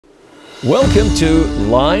Welcome to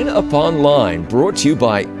Line Upon Line, brought to you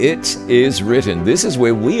by It Is Written. This is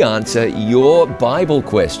where we answer your Bible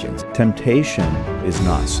questions. Temptation is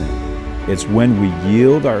not sin. It's when we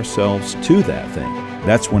yield ourselves to that thing.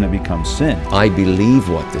 That's when it becomes sin. I believe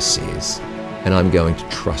what this says, and I'm going to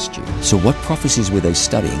trust you. So what prophecies were they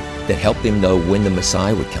studying that helped them know when the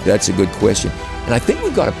Messiah would come? That's a good question. And I think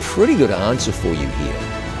we've got a pretty good answer for you here.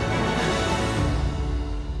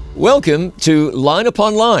 Welcome to Line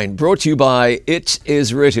Upon Line, brought to you by It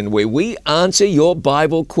Is Written, where we answer your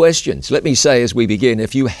Bible questions. Let me say as we begin,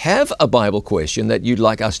 if you have a Bible question that you'd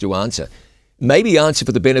like us to answer, maybe answer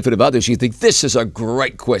for the benefit of others, you think this is a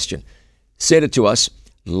great question, send it to us,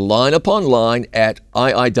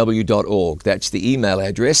 lineuponline@iiw.org. That's the email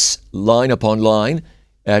address,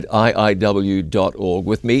 lineuponline@iiw.org.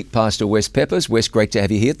 With me, Pastor Wes Peppers. Wes, great to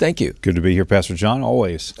have you here. Thank you. Good to be here, Pastor John,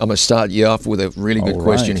 always. I'm going to start you off with a really good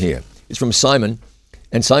question here. It's from Simon,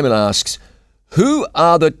 and Simon asks, who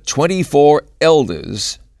are the 24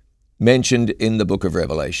 elders mentioned in the book of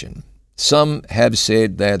Revelation? Some have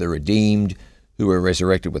said they're the redeemed who were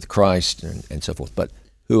resurrected with Christ and so forth, but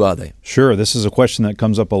who are they? Sure, this is a question that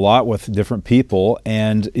comes up a lot with different people,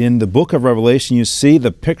 and in the book of Revelation you see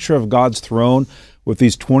the picture of God's throne with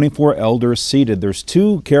these 24 elders seated. There's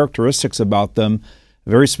two characteristics about them,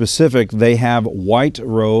 very specific. They have white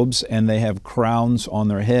robes and they have crowns on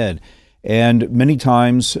their head. And many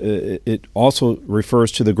times it also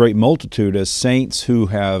refers to the great multitude as saints who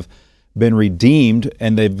have been redeemed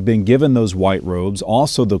and they've been given those white robes.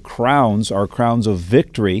 Also the crowns are crowns of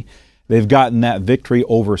victory. They've gotten that victory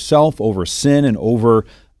over self, over sin, and over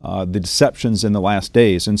the deceptions in the last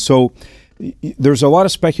days. And so there's a lot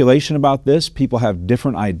of speculation about this. People have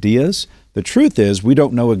different ideas. The truth is we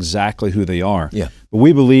don't know exactly who they are. Yeah. But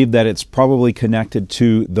we believe that it's probably connected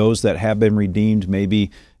to those that have been redeemed. Maybe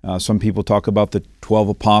some people talk about the 12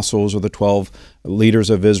 apostles or the 12 leaders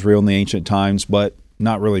of Israel in the ancient times, but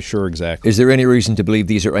not really sure exactly. Is there any reason to believe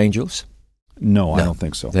these are angels? No, I don't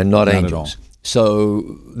think so. They're not angels. At all.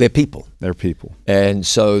 So they're people. They're people. And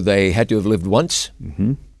so they had to have lived once.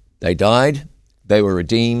 Mm-hmm. They died. They were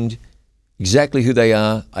redeemed. Exactly who they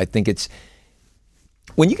are, I think it's...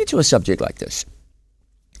 When you get to a subject like this,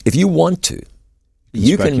 if you want to,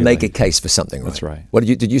 you can make a case for something, right? That's right. What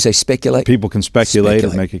did you say, speculate? People can speculate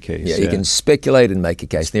and make a case. Yeah, you can speculate and make a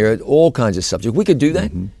case. There are all kinds of subjects. We could do that.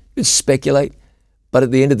 Mm-hmm. We could speculate. But at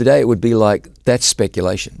the end of the day, it would be like, that's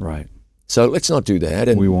speculation. Right. So let's not do that.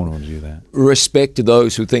 And we won't want to do that. Respect to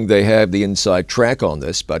those who think they have the inside track on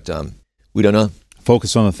this, but we don't know.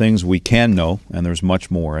 Focus on the things we can know, and there's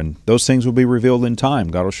much more. And those things will be revealed in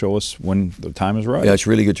time. God will show us when the time is right. Yeah, it's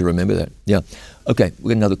really good to remember that. Yeah. Okay, we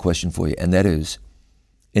got another question for you, and that is,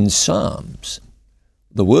 in Psalms,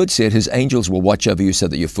 the word said, his angels will watch over you so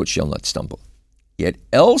that your foot shall not stumble. Yet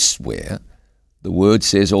elsewhere, the word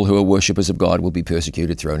says all who are worshippers of God will be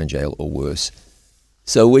persecuted, thrown in jail, or worse.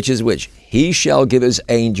 So which is which? He shall give his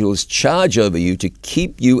angels charge over you to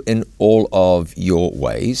keep you in all of your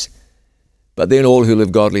ways. But then all who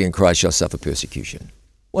live godly in Christ shall suffer persecution.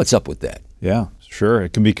 What's up with that? Yeah, sure.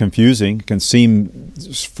 It can be confusing. It can seem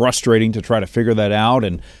frustrating to try to figure that out.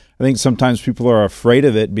 And I think sometimes people are afraid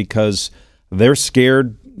of it because they're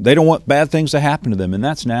scared. They don't want bad things to happen to them, and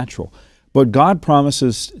that's natural. But God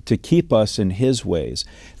promises to keep us in His ways.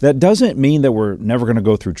 That doesn't mean that we're never going to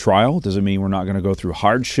go through trial. It doesn't mean we're not going to go through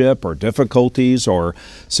hardship or difficulties or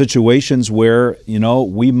situations where,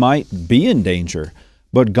 we might be in danger.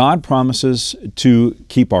 But God promises to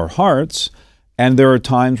keep our hearts, and there are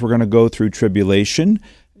times we're going to go through tribulation.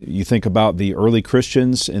 You think about the early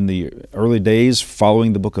Christians in the early days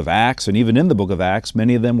following the book of Acts, and even in the book of Acts,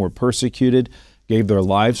 many of them were persecuted, gave their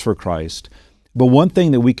lives for Christ. But one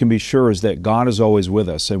thing that we can be sure is that God is always with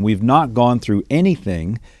us, and we've not gone through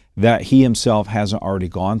anything that He Himself hasn't already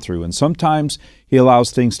gone through. And sometimes He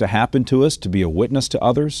allows things to happen to us to be a witness to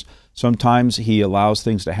others. Sometimes He allows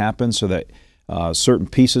things to happen so that certain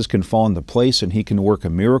pieces can fall into place and He can work a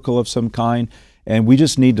miracle of some kind, and we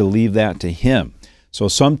just need to leave that to Him. So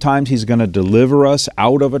sometimes He's going to deliver us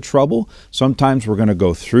out of a trouble. Sometimes we're going to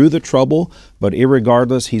go through the trouble, but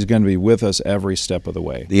irregardless, He's going to be with us every step of the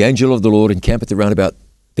way. The angel of the Lord encampeth around about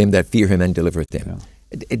them that fear Him and delivereth them.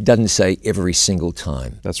 Yeah. It doesn't say every single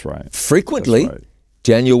time. That's right. Frequently, That's right.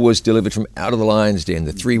 Daniel was delivered from out of the lion's den,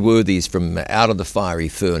 the three worthies from out of the fiery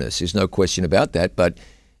furnace. There's no question about that, but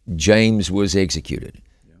James was executed.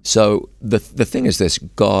 Yeah. So the thing is this,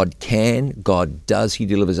 God does, He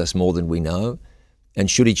delivers us more than we know. And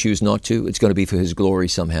should He choose not to, it's going to be for His glory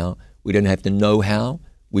somehow. We don't have to know how,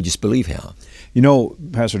 we just believe how.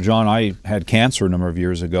 Pastor John, I had cancer a number of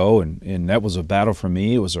years ago, and that was a battle for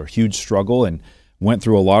me. It was a huge struggle, and went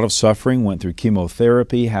through a lot of suffering, went through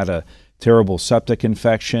chemotherapy, had a terrible septic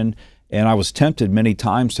infection, and I was tempted many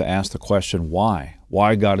times to ask the question, why?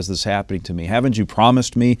 Why, God, is this happening to me? Haven't you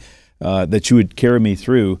promised me that you would carry me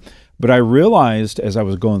through? But I realized as I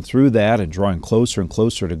was going through that and drawing closer and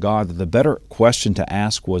closer to God that the better question to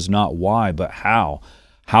ask was not why, but how.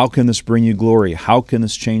 How can this bring you glory? How can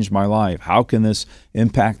this change my life? How can this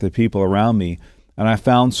impact the people around me? And I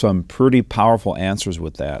found some pretty powerful answers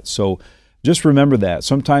with that. So just remember that.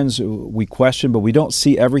 Sometimes we question, but we don't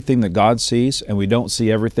see everything that God sees, and we don't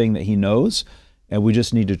see everything that He knows, and we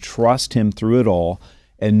just need to trust Him through it all.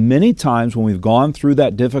 And many times when we've gone through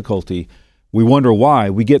that difficulty, we wonder why.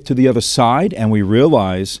 We get to the other side and we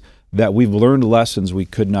realize that we've learned lessons we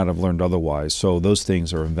could not have learned otherwise. So those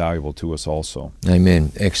things are invaluable to us also.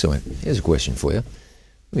 Amen. Excellent. Here's a question for you.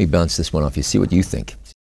 Let me bounce this one off you, see what you think.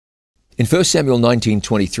 In 1 Samuel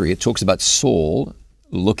 19:23, it talks about Saul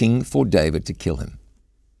looking for David to kill him.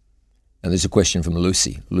 And there's a question from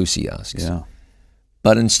Lucy. Lucy asks. Yeah.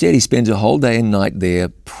 But instead he spends a whole day and night there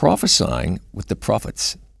prophesying with the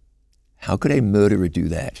prophets. How could a murderer do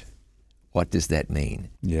that? What does that mean?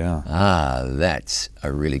 Yeah. That's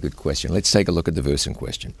a really good question. Let's take a look at the verse in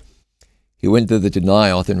question. He went thither to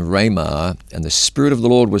Naioth in Ramah, and the Spirit of the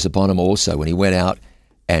Lord was upon him also, when he went out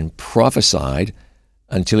and prophesied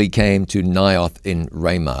until he came to Naioth in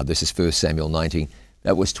Ramah. This is 1 Samuel 19.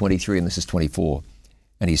 That was 23, and this is 24.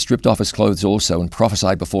 And he stripped off his clothes also, and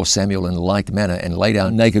prophesied before Samuel in like manner, and lay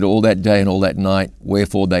down naked all that day and all that night.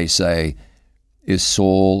 Wherefore they say, is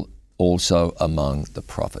Saul also among the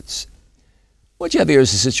prophets? What you have here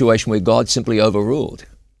is a situation where God simply overruled.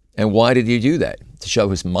 And why did He do that? To show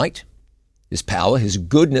His might, His power, His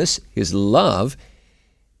goodness, His love,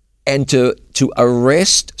 and to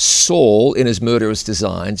arrest Saul in his murderous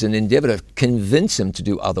designs and endeavor to convince him to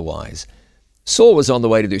do otherwise. Saul was on the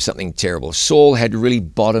way to do something terrible. Saul had really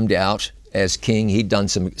bottomed out as king. He'd done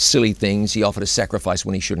some silly things. He offered a sacrifice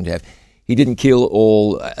when he shouldn't have. He didn't kill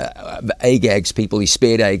all Agag's people. He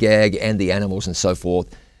spared Agag and the animals and so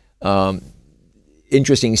forth.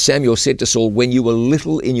 Interesting, Samuel said to Saul, when you were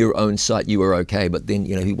little in your own sight, you were okay. But then,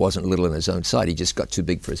 he wasn't little in his own sight. He just got too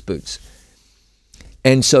big for his boots.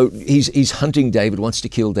 And so he's hunting David, wants to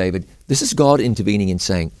kill David. This is God intervening and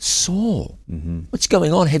saying, Saul, what's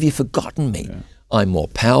going on? Have you forgotten me? Yeah. I'm more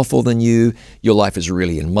powerful than you. Your life is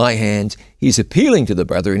really in my hands. He's appealing to the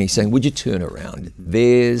brother and he's saying, would you turn around?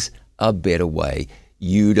 There's a better way.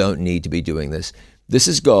 You don't need to be doing this. This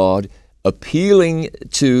is God appealing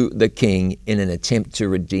to the king in an attempt to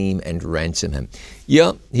redeem and ransom him.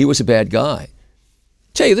 Yeah, he was a bad guy.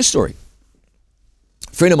 Tell you this story.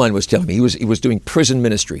 A friend of mine was telling me he was doing prison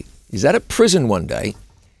ministry. He's at a prison one day,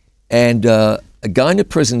 and a guy in the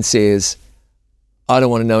prison says, I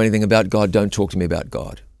don't want to know anything about God. Don't talk to me about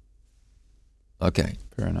God. Okay.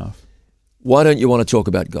 Fair enough. Why don't you want to talk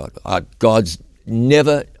about God? God's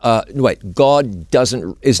never, God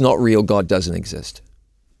is not real. God doesn't exist.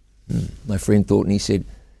 My friend thought, and he said,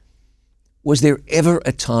 was there ever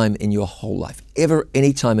a time in your whole life,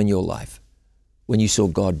 any time in your life, when you saw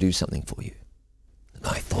God do something for you? And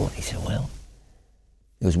I thought, he said, well,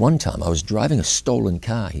 there was one time I was driving a stolen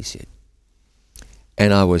car, he said,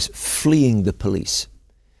 and I was fleeing the police.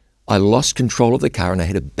 I lost control of the car and I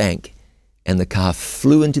hit a bank, and the car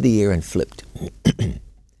flew into the air and flipped.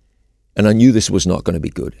 And I knew this was not going to be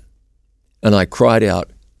good. And I cried out,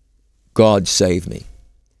 God save me.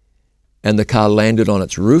 And the car landed on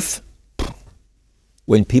its roof.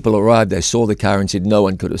 When people arrived, they saw the car and said, no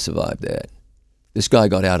one could have survived that. This guy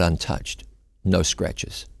got out untouched, no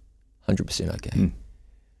scratches, 100% okay.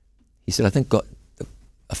 He said, I think God,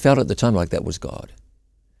 I felt at the time like that was God.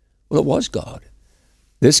 Well, it was God.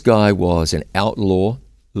 This guy was an outlaw,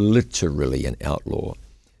 literally an outlaw,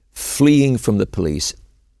 fleeing from the police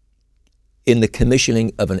in the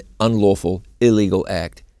commissioning of an unlawful, illegal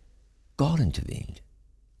act. God intervened.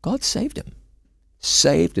 God saved him,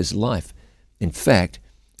 saved his life. In fact,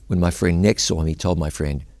 when my friend next saw him, he told my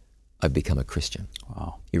friend, I've become a Christian.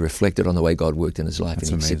 Wow. He reflected on the way God worked in his life. That's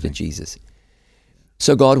and he amazing. Accepted Jesus.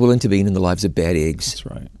 So God will intervene in the lives of bad eggs. That's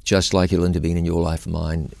right. Just like He'll intervene in your life,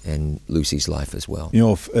 mine, and Lucy's life as well.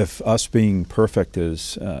 If us being perfect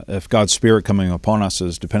is, if God's Spirit coming upon us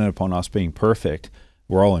is dependent upon us being perfect,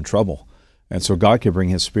 we're all in trouble. And so God can bring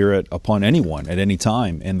His Spirit upon anyone at any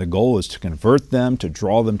time. And the goal is to convert them, to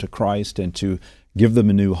draw them to Christ, and to give them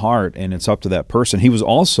a new heart. And it's up to that person. He was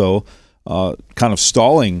also kind of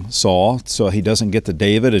stalling Saul so he doesn't get to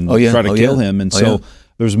David and try to kill him. And so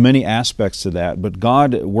there's many aspects to that. But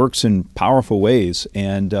God works in powerful ways,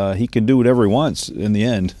 and He can do whatever He wants in the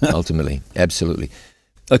end. Ultimately, absolutely.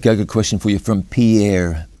 Okay, a good question for you from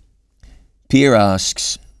Pierre. Pierre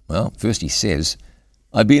asks, well, first he says,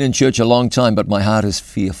 I've been in church a long time, but my heart is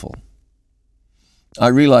fearful. I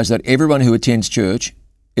realize that everyone who attends church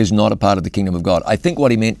is not a part of the kingdom of God. I think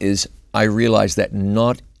what he meant is, I realize that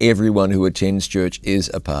not everyone who attends church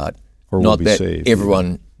is a part, or not will be that saved.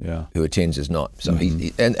 everyone Yeah. who attends is not. So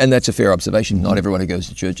and that's a fair observation. Not everyone who goes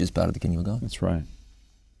to church is part of the kingdom of God. That's right.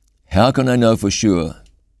 How can I know for sure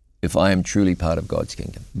if I am truly part of God's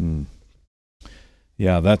kingdom?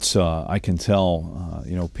 Yeah, that's, I can tell,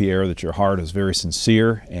 Pierre, that your heart is very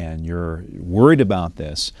sincere and you're worried about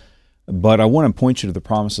this. But I want to point you to the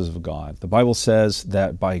promises of God. The Bible says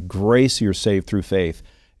that by grace you're saved through faith.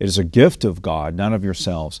 It is a gift of God, not of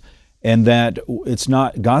yourselves. And that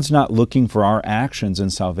God's not looking for our actions in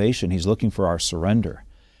salvation. He's looking for our surrender.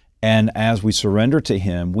 And as we surrender to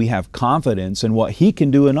Him, we have confidence in what He can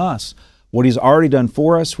do in us, what He's already done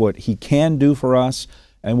for us, what He can do for us,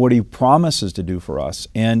 and what He promises to do for us.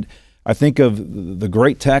 And I think of the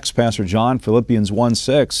great text, Pastor John, Philippians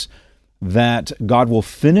 1:6, that God will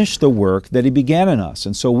finish the work that He began in us.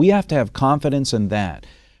 And so we have to have confidence in that,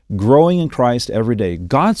 growing in Christ every day.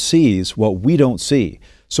 God sees what we don't see.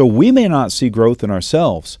 So we may not see growth in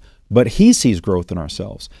ourselves, but He sees growth in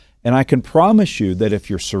ourselves. And I can promise you that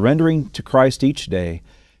if you're surrendering to Christ each day,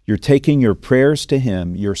 you're taking your prayers to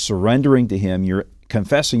Him, you're surrendering to Him, you're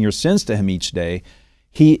confessing your sins to Him each day,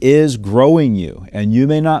 He is growing you. And you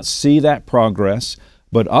may not see that progress,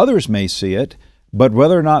 but others may see it. But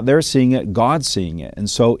whether or not they're seeing it, God's seeing it. And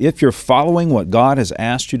so if you're following what God has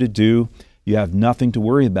asked you to do, you have nothing to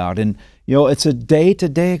worry about. And, it's a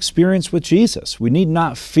day-to-day experience with Jesus. We need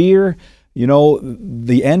not fear,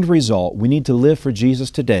 the end result. We need to live for Jesus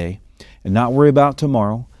today and not worry about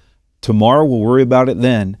tomorrow. Tomorrow, we'll worry about it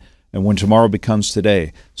then, and when tomorrow becomes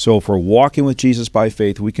today. So if we're walking with Jesus by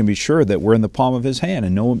faith, we can be sure that we're in the palm of His hand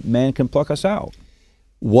and no man can pluck us out.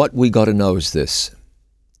 What we got to know is this.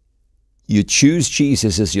 You choose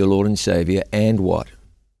Jesus as your Lord and Savior, and what?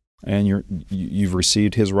 And you've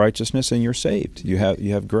received His righteousness and you're saved. You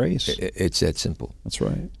have grace. It's that simple. That's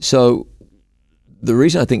right. So the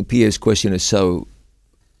reason I think Pierre's question is so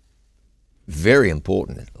very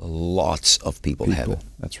important, lots of people have it.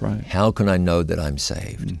 That's right. How can I know that I'm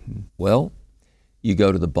saved? Well, you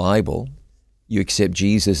go to the Bible, you accept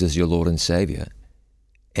Jesus as your Lord and Savior,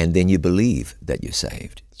 and then you believe that you're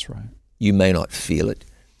saved. That's right. You may not feel it.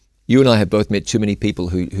 You and I have both met too many people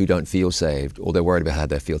who don't feel saved, or they're worried about how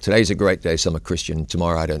they feel. Today's a great day, so I'm a Christian.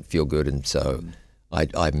 Tomorrow I don't feel good, and so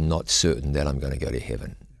I'm not certain that I'm going to go to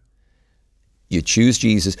heaven. You choose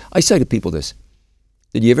Jesus. I say to people this,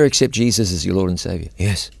 did you ever accept Jesus as your Lord and Savior?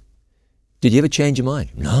 Yes. Did you ever change your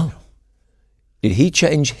mind? No. Did He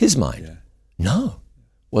change His mind? Yeah. No.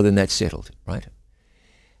 Well, then that's settled, right?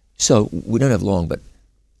 So we don't have long, but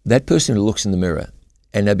that person who looks in the mirror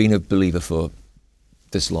and they've been a believer for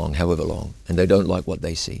this long, however long, and they don't like what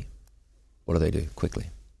they see, what do? Quickly.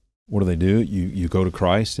 What do? You go to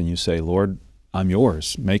Christ and you say, Lord, I'm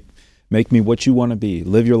yours. Make me what you want to be.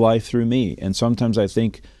 Live your life through me. And sometimes I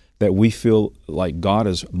think that we feel like God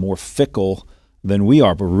is more fickle than we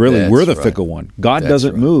are, but really we're the fickle one. God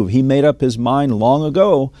doesn't move. He made up His mind long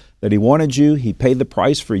ago that He wanted you. He paid the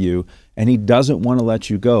price for you, and He doesn't want to let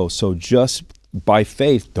you go. So just by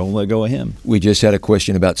faith, don't let go of Him. We just had a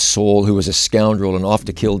question about Saul, who was a scoundrel and off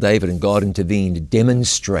to kill David, and God intervened,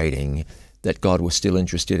 demonstrating that God was still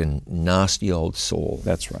interested in nasty old Saul.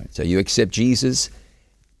 That's right. So you accept Jesus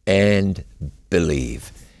and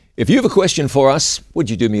believe. If you have a question for us, would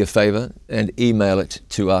you do me a favor and email it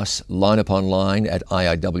to us,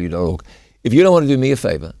 lineuponline@iiw.org. If you don't want to do me a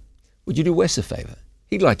favor, would you do Wes a favor?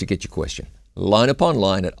 He'd like to get your question.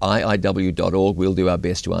 lineuponline@iiw.org. We'll do our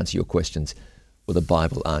best to answer your questions with a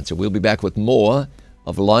Bible answer. We'll be back with more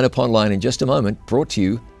of Line Upon Line in just a moment, brought to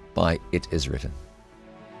you by It Is Written.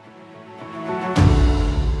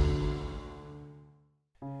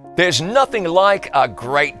 There's nothing like a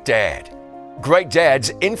great dad. Great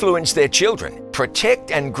dads influence their children,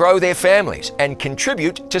 protect and grow their families, and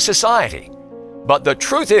contribute to society. But the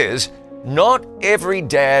truth is, not every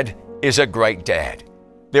dad is a great dad.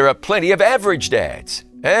 There are plenty of average dads.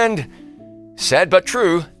 And, sad but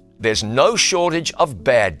true, there's no shortage of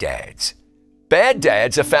bad dads. Bad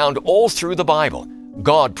dads are found all through the Bible,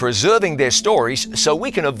 God preserving their stories so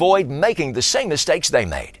we can avoid making the same mistakes they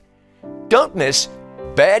made. Don't miss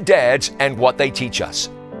Bad Dads and What They Teach Us.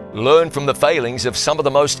 Learn from the failings of some of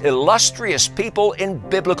the most illustrious people in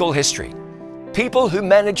biblical history. People who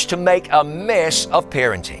managed to make a mess of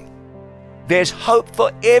parenting. There's hope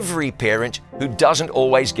for every parent who doesn't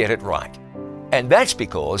always get it right. And that's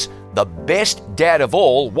because the best dad of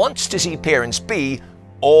all wants to see parents be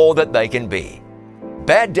all that they can be.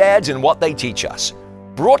 Bad Dads and What They Teach Us.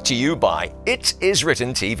 Brought to you by It Is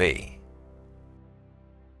Written TV.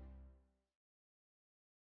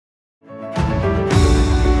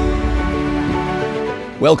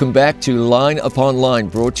 Welcome back to Line Upon Line,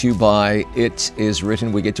 brought to you by It Is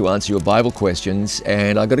Written. We get to answer your Bible questions,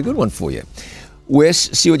 and I got a good one for you. Wes,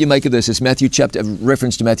 see what you make of this. It's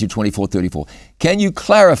reference to Matthew 24:34. Can you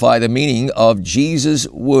clarify the meaning of Jesus'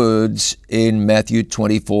 words in Matthew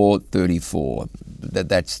 24:34?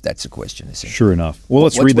 That's a question, essentially. Sure enough. Well,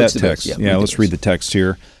 let's read that text. Let's read the text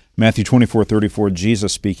here. Matthew 24:34,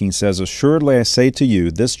 Jesus speaking says, "Assuredly I say to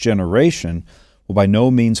you, this generation will by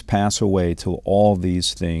no means pass away till all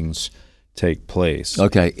these things take place."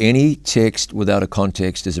 Okay, any text without a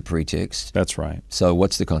context is a pretext. That's right. So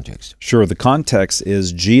what's the context? Sure, the context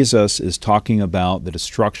is Jesus is talking about the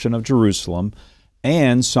destruction of Jerusalem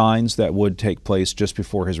and signs that would take place just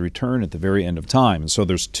before his return at the very end of time. And so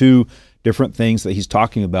there's two different things that he's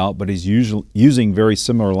talking about, but he's using very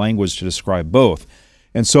similar language to describe both.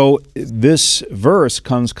 And so this verse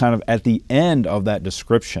comes kind of at the end of that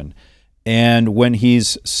description. And when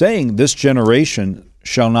he's saying this generation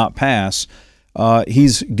shall not pass,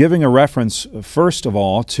 he's giving a reference, first of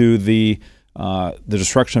all, to the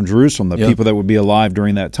destruction of Jerusalem, the people that would be alive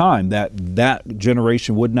during that time, that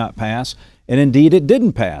generation would not pass. And indeed, it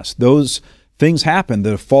didn't pass. Those things happened.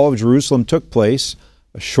 The fall of Jerusalem took place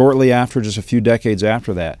shortly after, just a few decades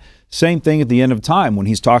after that. Same thing at the end of time when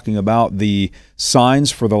he's talking about the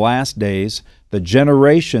signs for the last days. The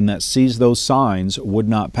generation that sees those signs would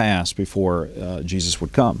not pass before Jesus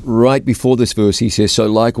would come. Right before this verse, he says, "So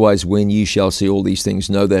likewise, when ye shall see all these things,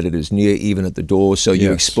 know that it is near, even at the door." So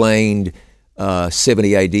you explained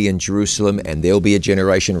 70 AD in Jerusalem, and there'll be a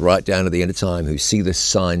generation right down to the end of time who see the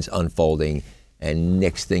signs unfolding, and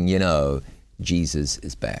next thing you know, Jesus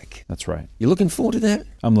is back. That's right. You looking forward to that?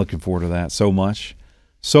 I'm looking forward to that so much.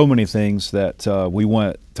 So many things that we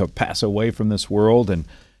want to pass away from this world and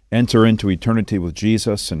enter into eternity with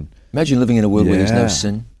Jesus. And imagine living in a world where there's no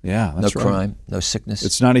sin, that's no right. crime, no sickness.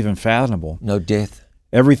 It's not even fathomable. No death.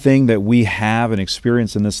 Everything that we have and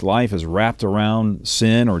experience in this life is wrapped around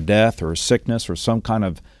sin or death or sickness or some kind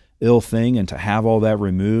of ill thing, and to have all that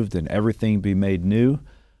removed and everything be made new,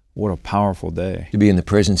 what a powerful day. To be in the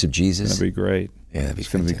presence of Jesus. That'd be great. Yeah, that'd be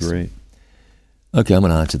It's going to be great. Okay, I'm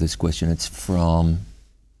going to answer this question. It's from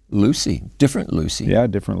Lucy. Different Lucy. Yeah,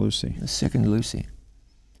 different Lucy. The second Lucy.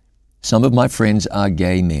 "Some of my friends are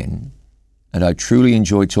gay men, and I truly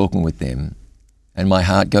enjoy talking with them, and my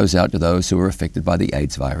heart goes out to those who are affected by the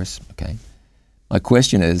AIDS virus." Okay. My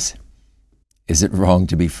question is it wrong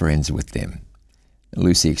to be friends with them?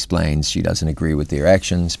 Lucy explains she doesn't agree with their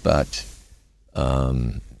actions, but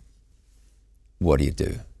what do you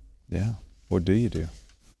do? Yeah, what do you do?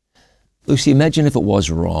 Lucy, imagine if it was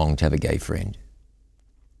wrong to have a gay friend.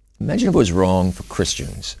 Imagine if it was wrong for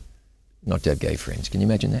Christians not to have gay friends. Can you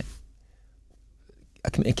imagine that?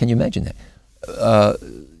 Can you imagine that?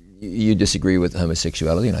 You disagree with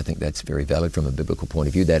homosexuality, and I think that's very valid from a biblical point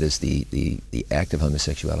of view. That is the act of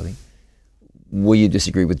homosexuality. Will you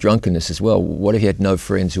disagree with drunkenness as well? What if you had no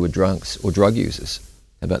friends who were drunks or drug users?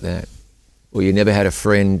 How about that? Or you never had a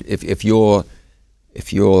friend, if your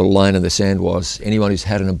line in the sand was, anyone who's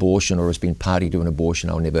had an abortion or has been party to an abortion,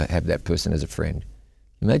 I'll never have that person as a friend.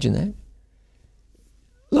 Imagine that.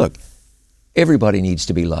 Look, everybody needs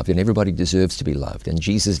to be loved, and everybody deserves to be loved. And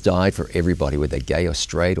Jesus died for everybody, whether they're gay or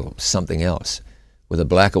straight or something else, whether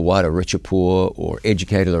black or white or rich or poor or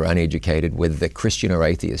educated or uneducated, whether they're Christian or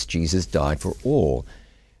atheist. Jesus died for all.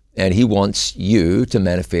 And he wants you to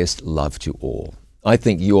manifest love to all. I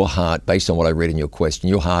think your heart, based on what I read in your question,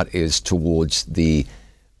 your heart is towards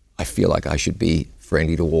I feel like I should be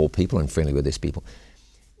friendly to all people and friendly with these people.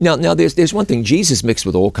 Now there's one thing. Jesus mixed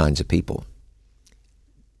with all kinds of people.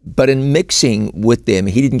 But in mixing with them,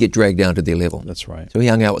 he didn't get dragged down to their level. That's right. So he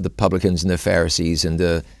hung out with the publicans and the Pharisees and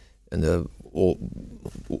or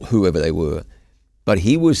whoever they were. But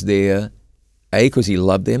he was there, because he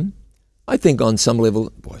loved them. I think on some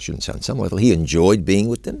level, I shouldn't say on some level, he enjoyed being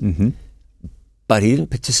with them. Mm-hmm. But he didn't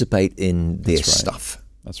participate in their stuff.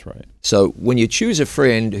 That's right. So when you choose a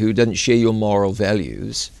friend who doesn't share your moral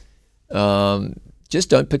values, just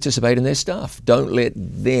don't participate in their stuff. Don't let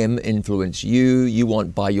them influence you. You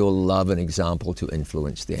want, by your love and example, to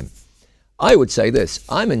influence them. I would say this.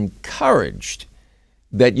 I'm encouraged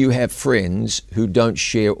that you have friends who don't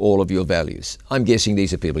share all of your values. I'm guessing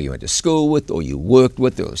these are people you went to school with, or you worked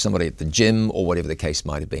with, or somebody at the gym, or whatever the case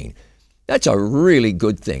might have been. That's a really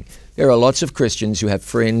good thing. There are lots of Christians who have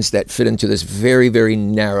friends that fit into this very, very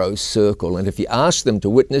narrow circle, and if you ask them to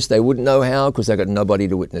witness, they wouldn't know how because they've got nobody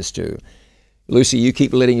to witness to. Lucy, you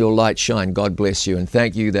keep letting your light shine. God bless you. And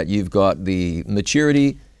thank you that you've got the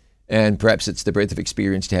maturity and perhaps it's the breadth of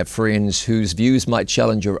experience to have friends whose views might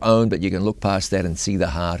challenge your own, but you can look past that and see the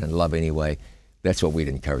heart and love anyway. That's what we'd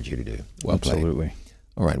encourage you to do. Well played. Absolutely.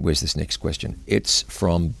 All right, where's this next question? It's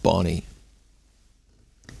from Bonnie.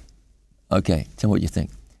 Okay, tell me what you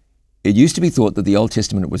think. It used to be thought that the Old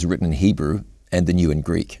Testament was written in Hebrew and the New in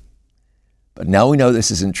Greek. But now we know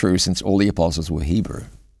this isn't true since all the apostles were Hebrew.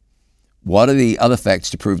 What are the other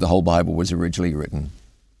facts to prove the whole Bible was originally written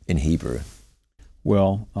in Hebrew?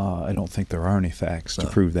 Well, I don't think there are any facts to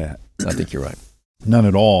prove that. I think you're right. None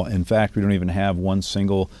at all. In fact, we don't even have one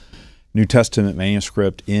single New Testament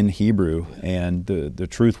manuscript in Hebrew. And the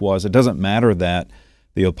truth was, it doesn't matter that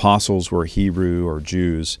the apostles were Hebrew or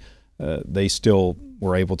Jews. They still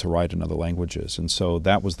were able to write in other languages. And so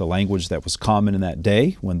that was the language that was common in that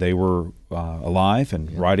day when they were alive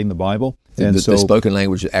and writing the Bible. And the spoken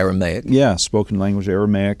language of Aramaic. Yeah, spoken language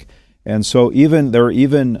Aramaic. And so there are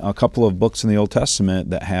even a couple of books in the Old Testament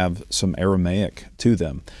that have some Aramaic to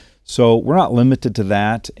them. So we're not limited to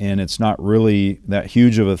that, and it's not really that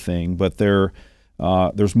huge of a thing, but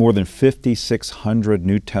there's more than 5,600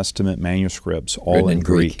 New Testament manuscripts, all written in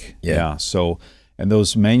Greek. Yeah. So, and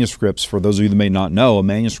those manuscripts, for those of you that may not know, a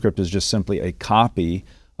manuscript is just simply a copy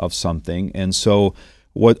of something. And so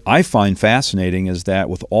what I find fascinating is that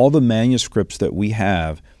with all the manuscripts that we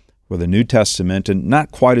have for the New Testament, and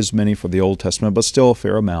not quite as many for the Old Testament, but still a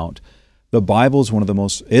fair amount, the Bible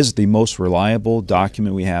is the most reliable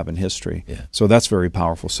document we have in history. Yeah. So that's very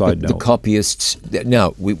powerful. Side note. The copyists,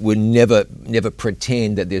 no, we would never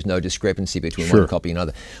pretend that there's no discrepancy between one copy and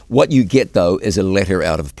another. What you get, though, is a letter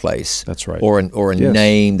out of place. That's right. Or a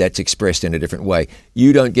name that's expressed in a different way.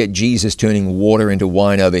 You don't get Jesus turning water into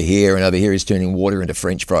wine over here, and over here he's turning water into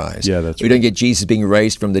French fries. Yeah, that's right. We don't get Jesus being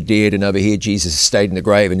raised from the dead, and over here Jesus stayed in the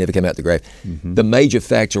grave and never came out the grave. Mm-hmm. The major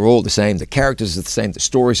facts are all the same. The characters are the same. The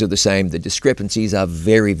stories are the same. The discrepancies are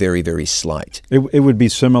very, very, very slight. It would be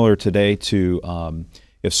similar today to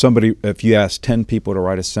if you ask 10 people to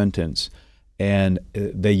write a sentence and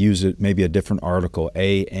they use maybe a different article,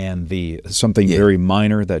 A and the, something very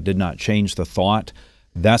minor that did not change the thought.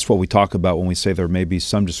 That's what we talk about when we say there may be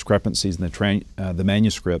some discrepancies in the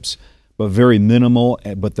manuscripts, but very minimal,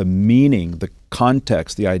 but the meaning, the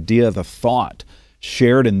context, the idea, the thought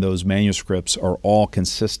shared in those manuscripts are all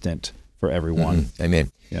consistent for everyone. Mm-hmm.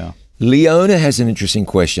 Amen. Yeah. Leona has an interesting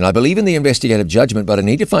question. I believe in the investigative judgment, but I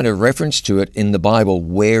need to find a reference to it in the Bible.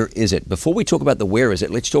 Where is it? Before we talk about the where is it,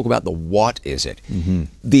 let's talk about the what is it. Mm-hmm.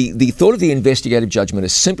 The thought of the investigative judgment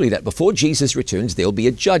is simply that before Jesus returns, there'll be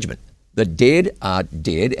a judgment. The dead are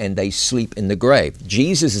dead and they sleep in the grave.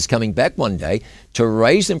 Jesus is coming back one day to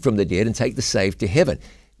raise them from the dead and take the saved to heaven.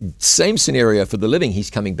 Same scenario for the living. He's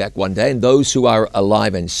coming back one day, and those who are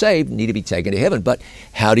alive and saved need to be taken to heaven. But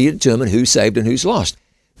how do you determine who's saved and who's lost?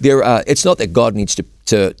 It's not that God needs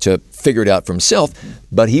to figure it out for himself,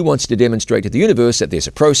 but he wants to demonstrate to the universe that there's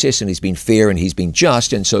a process and he's been fair and he's been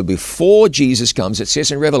just. And so before Jesus comes, it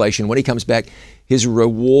says in Revelation, when he comes back, his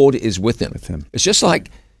reward is with him. It's just like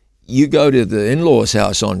you go to the in-laws'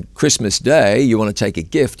 house on Christmas Day, you want to take a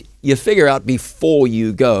gift, you figure out before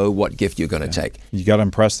you go what gift you're going to take. You got to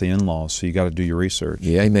impress the in-laws, so you got to do your research.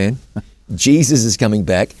 Yeah, amen. Jesus is coming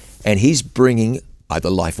back, and he's bringing either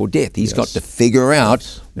life or death. He's got to figure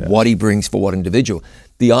out what he brings for what individual.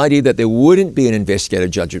 The idea that there wouldn't be an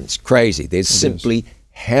investigative judgment is crazy. There simply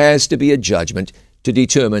has to be a judgment to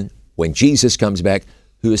determine when Jesus comes back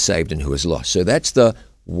who is saved and who is lost. So that's the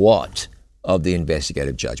what of the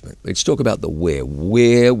investigative judgment. Let's talk about the where.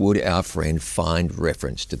 Where would our friend find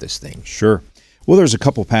reference to this thing? Sure. Well, there's a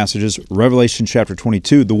couple passages. Revelation chapter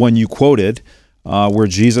 22, the one you quoted, where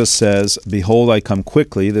Jesus says, "Behold, I come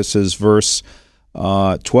quickly." This is verse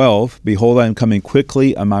 12. "Behold, I am coming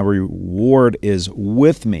quickly, and my reward is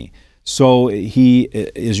with me." So he,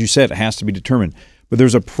 as you said, it has to be determined. But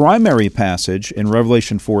there's a primary passage in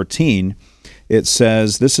Revelation 14. It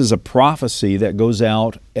says this is a prophecy that goes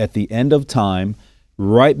out at the end of time,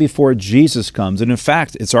 right before Jesus comes. And in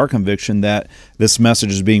fact, it's our conviction that this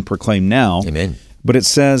message is being proclaimed now. Amen. But it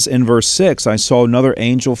says in verse 6, "I saw another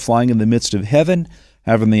angel flying in the midst of heaven,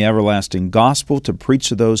 having the everlasting gospel to preach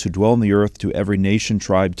to those who dwell on the earth, to every nation,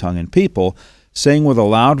 tribe, tongue, and people, saying with a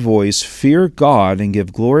loud voice, Fear God and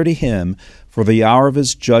give glory to him, for the hour of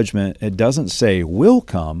his judgment," it doesn't say will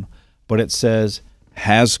come, but it says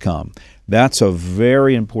has come. That's a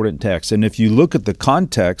very important text. And if you look at the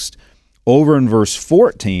context, over in verse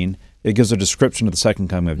 14, it gives a description of the second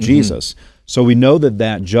coming of Jesus. So we know that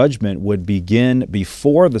that judgment would begin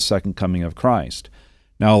before the second coming of Christ.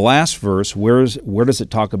 Now, last verse, where does it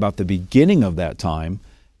talk about the beginning of that time?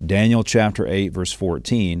 Daniel chapter 8, verse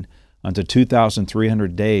 14, unto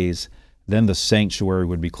 2,300 days, then the sanctuary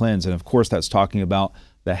would be cleansed. And of course, that's talking about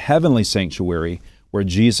the heavenly sanctuary where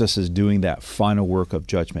Jesus is doing that final work of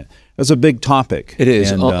judgment. It's a big topic. It is.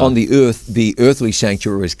 And, on the earth, the earthly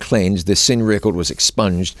sanctuary was cleansed. The sin record was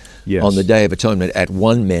expunged on the Day of Atonement at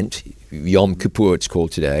one meant, Yom Kippur it's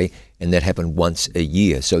called today, and that happened once a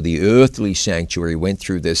year. So the earthly sanctuary went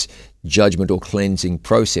through this judgment or cleansing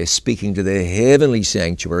process. Speaking to the heavenly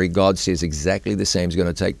sanctuary, God says exactly the same is going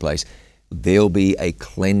to take place. There'll be a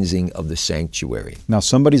cleansing of the sanctuary. Now,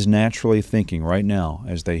 somebody's naturally thinking right now,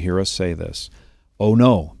 as they hear us say this, oh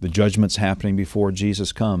no, the judgment's happening before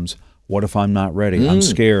Jesus comes. What if I'm not ready? I'm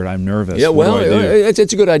scared. I'm nervous. Yeah, what do I do?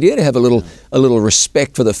 It's a good idea to have a little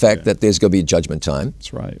respect for the fact that there's going to be a judgment time.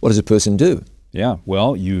 That's right. What does a person do? Yeah,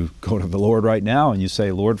 well, you go to the Lord right now and you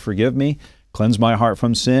say, Lord, forgive me, cleanse my heart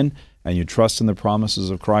from sin, and you trust in the promises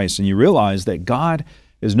of Christ. And you realize that God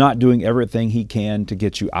is not doing everything He can to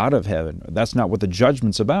get you out of heaven. That's not what the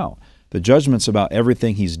judgment's about. The judgment's about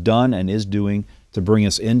everything He's done and is doing to bring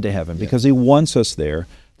us into heaven because He wants us there.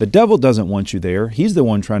 The devil doesn't want you there. He's the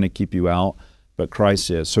one trying to keep you out, but Christ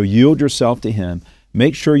is. So yield yourself to Him.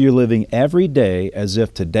 Make sure you're living every day as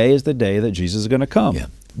if today is the day that Jesus is going to come. Yeah.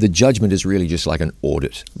 The judgment is really just like an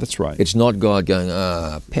audit. That's right. It's not God going,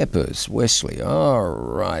 Peppers, Wesley, all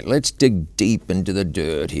right, let's dig deep into the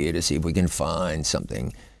dirt here to see if we can find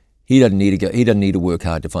something. He doesn't need to work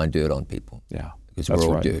hard to find dirt on people. Yeah, because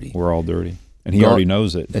we're all dirty. We're all dirty. And He already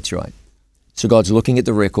knows it. That's right. So God's looking at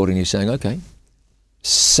the record and He's saying, okay,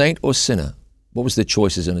 saint or sinner, what was the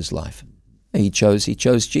choices in his life? He chose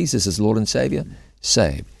Jesus as Lord and Savior,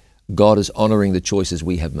 saved. God is honoring the choices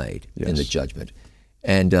we have made in the judgment.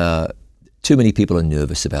 And too many people are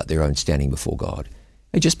nervous about their own standing before God.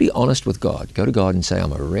 Hey, just be honest with God. Go to God and say,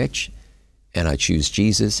 I'm a wretch, and I choose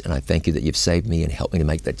Jesus, and I thank you that you've saved me and helped me to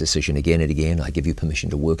make that decision again and again. I give you permission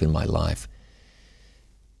to work in my life.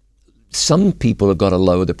 Some people have got to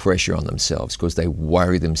lower the pressure on themselves because they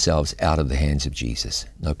worry themselves out of the hands of Jesus.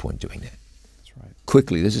 No point doing that. That's right.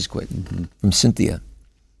 Quickly, this is quick, from Cynthia.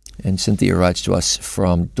 And Cynthia writes to us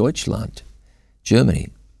from Deutschland, Germany.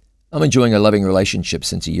 I'm enjoying a loving relationship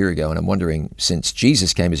since a year ago, and I'm wondering, since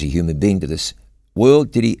Jesus came as a human being to this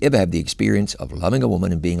world, did He ever have the experience of loving a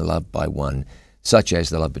woman and being loved by one, such as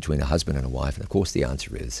the love between a husband and a wife? And of course the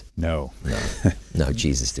answer is no. No,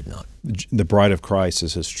 Jesus did not. The bride of Christ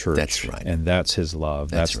is His church. That's right. And that's His love.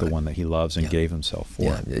 That's right. The one that He loves and gave Himself for.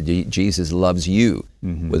 Yeah. Jesus loves you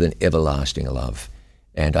with an everlasting love.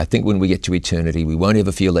 And I think when we get to eternity, we won't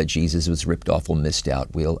ever feel that Jesus was ripped off or missed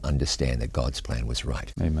out. We'll understand that God's plan was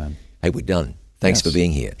right. Amen. Hey, we're done. Thanks for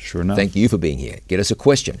being here. Sure enough. Thank you for being here. Get us a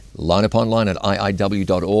question. Line upon line at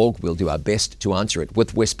iiw.org. We'll do our best to answer it.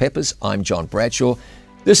 With Wes Peppers, I'm John Bradshaw.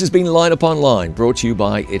 This has been Line Upon Line, brought to you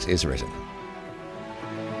by It Is Written.